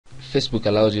Facebook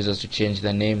allows users to change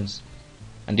their names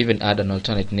and even add an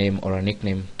alternate name or a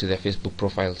nickname to their Facebook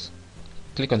profiles.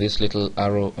 Click on this little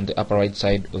arrow on the upper right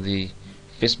side of the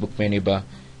Facebook menu bar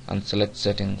and select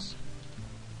Settings.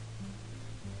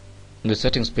 On the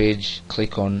Settings page,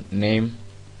 click on Name,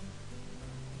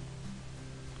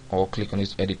 or click on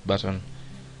this Edit button.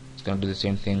 It's going to do the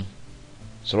same thing.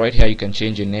 So right here you can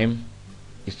change your name,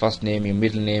 your first name, your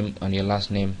middle name, and your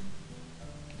last name.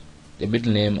 The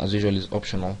middle name, as usual, is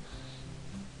optional,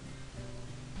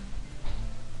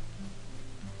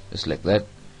 just like that.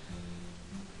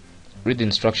 Read the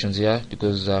instructions here,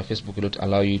 because Facebook will not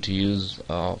allow you to use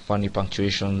funny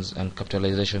punctuations and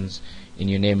capitalizations in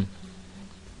your name.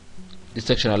 This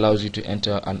section allows you to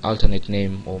enter an alternate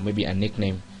name or maybe a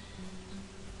nickname.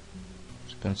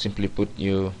 You can simply put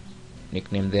your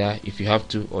nickname there if you have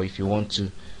to or if you want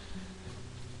to,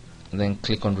 and then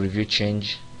click on Review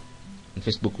Change, and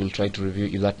Facebook will try to review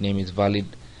if that name is valid.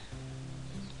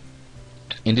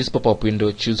 In this pop-up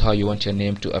window, choose how you want your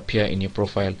name to appear in your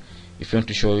profile. If you want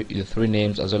to show your 3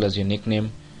 names as well as your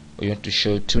nickname, or you want to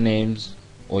show 2 names,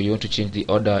 or you want to change the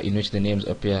order in which the names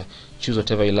appear, choose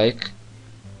whatever you like,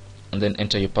 and then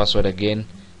enter your password again,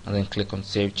 and then click on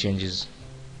Save Changes,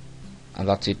 and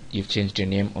that's it. You've changed your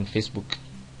name on Facebook.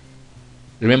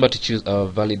 Remember to choose a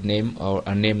valid name, or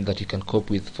a name that you can cope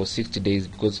with for 60 days,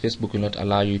 because Facebook will not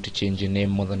allow you to change your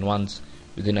name more than once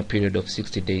within a period of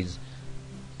 60 days.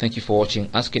 Thank you for watching.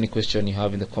 Ask any question you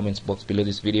have in the comments box below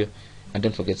this video, and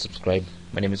don't forget to subscribe.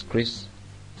 My name is Chris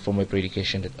from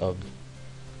webeducation.org.